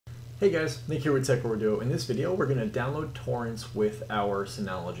Hey guys, Nick here with Tech Duo. In this video, we're going to download torrents with our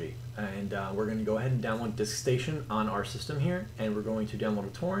Synology, and we're going to go ahead and download DiskStation on our system here, and we're going to download a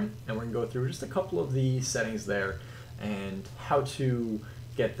torrent, and we're going to go through just a couple of the settings there and how to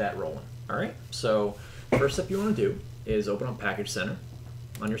get that rolling. All right. So first step you want to do is open up Package Center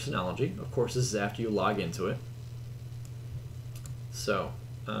on your Synology. Of course, this is after you log into it. So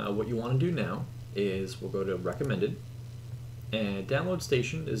what you want to do now is we'll go to Recommended. And download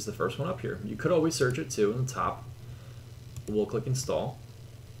station is the first one up here. You could always search it too in the top. We'll click install.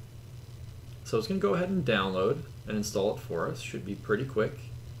 So it's going to go ahead and download and install it for us. Should be pretty quick.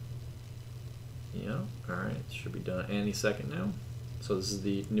 Yeah, alright, should be done any second now. So this is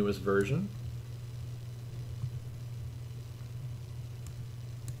the newest version.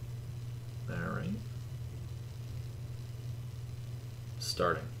 Alright.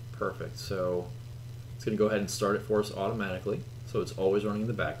 Starting. Perfect. So it's going to go ahead and start it for us automatically, so it's always running in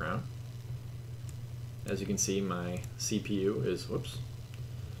the background. As you can see, my CPU is,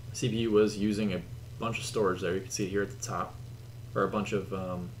 CPU was using a bunch of storage there. You can see it here at the top, or a bunch of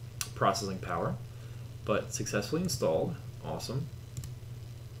processing power, but successfully installed. Awesome.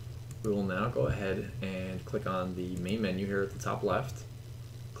 We will now go ahead and click on the main menu here at the top left,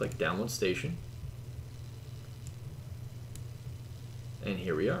 click Download Station. And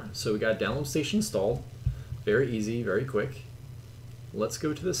here we are. So we got Download Station installed. Very easy, very quick. Let's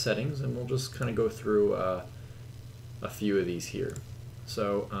go to the settings and we'll just kind of go through a few of these here.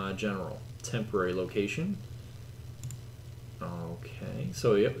 So general, temporary location. Okay,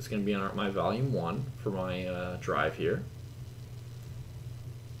 so yep, it's going to be on my volume 1 for my drive here.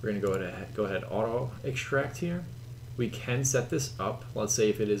 We're going to go ahead auto extract here. We can set this up. Let's say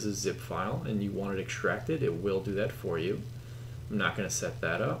if it is a zip file and you want it extracted, it will do that for you. I'm not going to set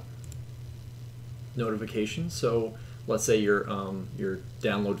that up. Notifications. So let's say your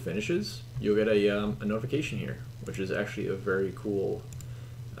download finishes, you'll get a notification here, which is actually a very cool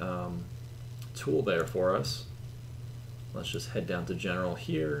tool there for us. Let's just head down to general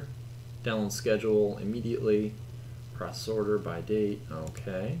here. Download schedule immediately. Process order by date.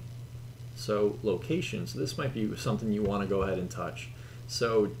 Okay. So location. So this might be something you want to go ahead and touch.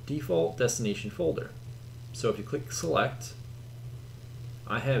 So default destination folder. So if you click select,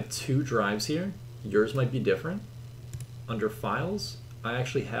 I have 2 drives here. Yours might be different. Under files, I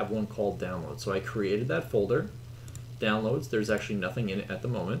actually have one called download. So I created that folder. Downloads, there's actually nothing in it at the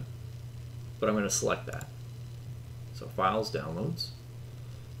moment, but I'm going to select that. So files, downloads.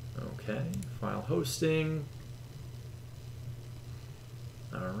 Okay, file hosting.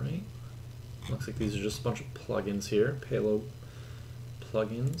 Alright. Looks like these are just a bunch of plugins here. Payload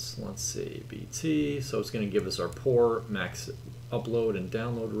plugins. Let's see, BT. So it's going to give us our port, max upload and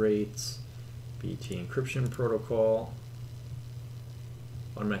download rates, BT encryption protocol,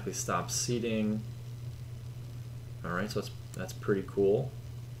 automatically stop seeding. All right, so that's pretty cool.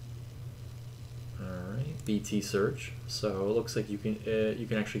 All right, BT search. So it looks like you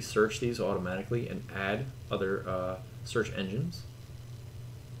can actually search these automatically and add other search engines.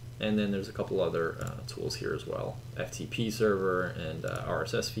 And then there's a couple other tools here as well, FTP server and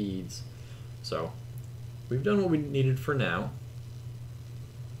RSS feeds. So we've done what we needed for now.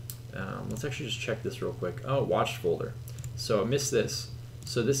 Let's actually just check this real quick. Oh, watched folder. So I missed this.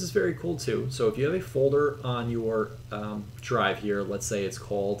 So this is very cool too. So if you have a folder on your drive here, let's say it's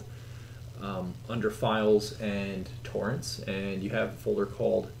called under files and torrents, and you have a folder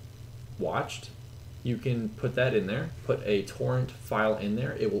called watched, you can put that in there, put a torrent file in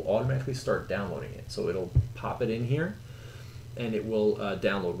there. It will automatically start downloading it. So it'll pop it in here and it will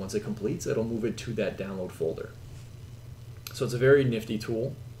download. Once it completes, it'll move it to that download folder. So it's a very nifty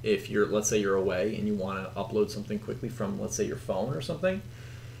tool. If you're, let's say you're away and you want to upload something quickly from, let's say, your phone or something,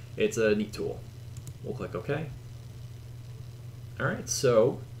 it's a neat tool. We'll click OK. All right,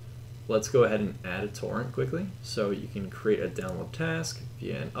 so let's go ahead and add a torrent quickly. So you can create a download task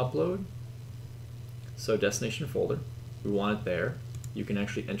via an upload. So destination folder, we want it there. You can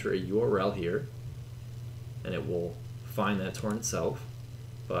actually enter a URL here, and it will find that torrent itself.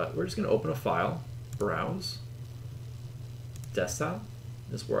 But we're just going to open a file, browse, desktop.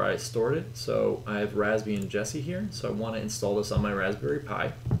 Is where I stored it. So I have Raspberry and Jesse here, so I want to install this on my Raspberry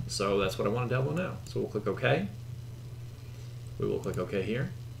Pi. So that's what I want to download now. So we'll click OK. We will click OK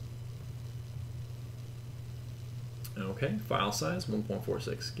here. Okay, file size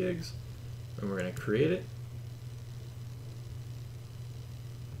 1.46 gigs, and we're going to create it.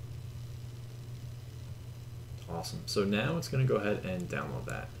 Awesome. So now it's going to go ahead and download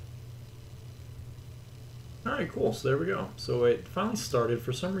that. Alright, cool, so there we go. So it finally started.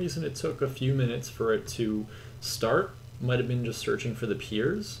 For some reason it took a few minutes for it to start. Might have been just searching for the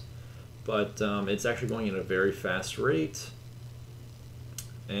peers. but it's actually going at a very fast rate,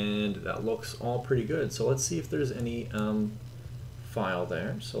 and that looks all pretty good. So let's see if there's any file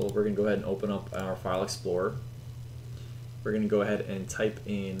there. So we're going to go ahead and open up our File Explorer. We're going to go ahead and type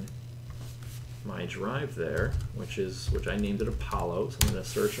in my drive there, which I named it Apollo. So I'm going to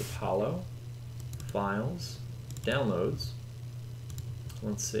search Apollo, Files, Downloads.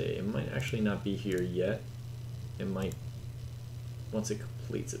 Let's see, it might actually not be here yet. It might, once it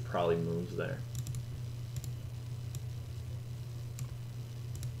completes, it probably moves there.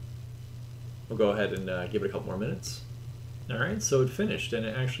 We'll go ahead and give it a couple more minutes. Alright, so it finished, and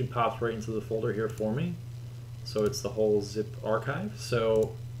it actually popped right into the folder here for me. So it's the whole zip archive.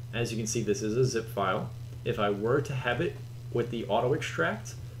 So as you can see, this is a zip file. If I were to have it with the auto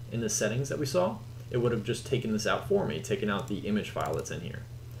extract in the settings that we saw, it would have just taken this out for me, taken out the image file that's in here.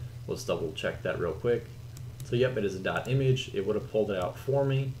 Let's double check that real quick. So yep, it is a .image. It would have pulled it out for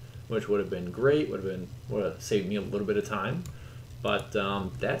me, which would have been great, would have saved me a little bit of time. But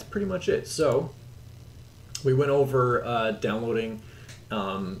that's pretty much it. So we went over downloading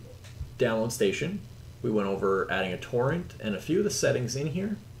Download Station. We went over adding a torrent and a few of the settings in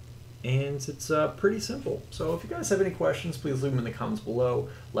here. And it's pretty simple. So if you guys have any questions, please leave them in the comments below,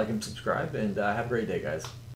 like and subscribe, and have a great day, guys.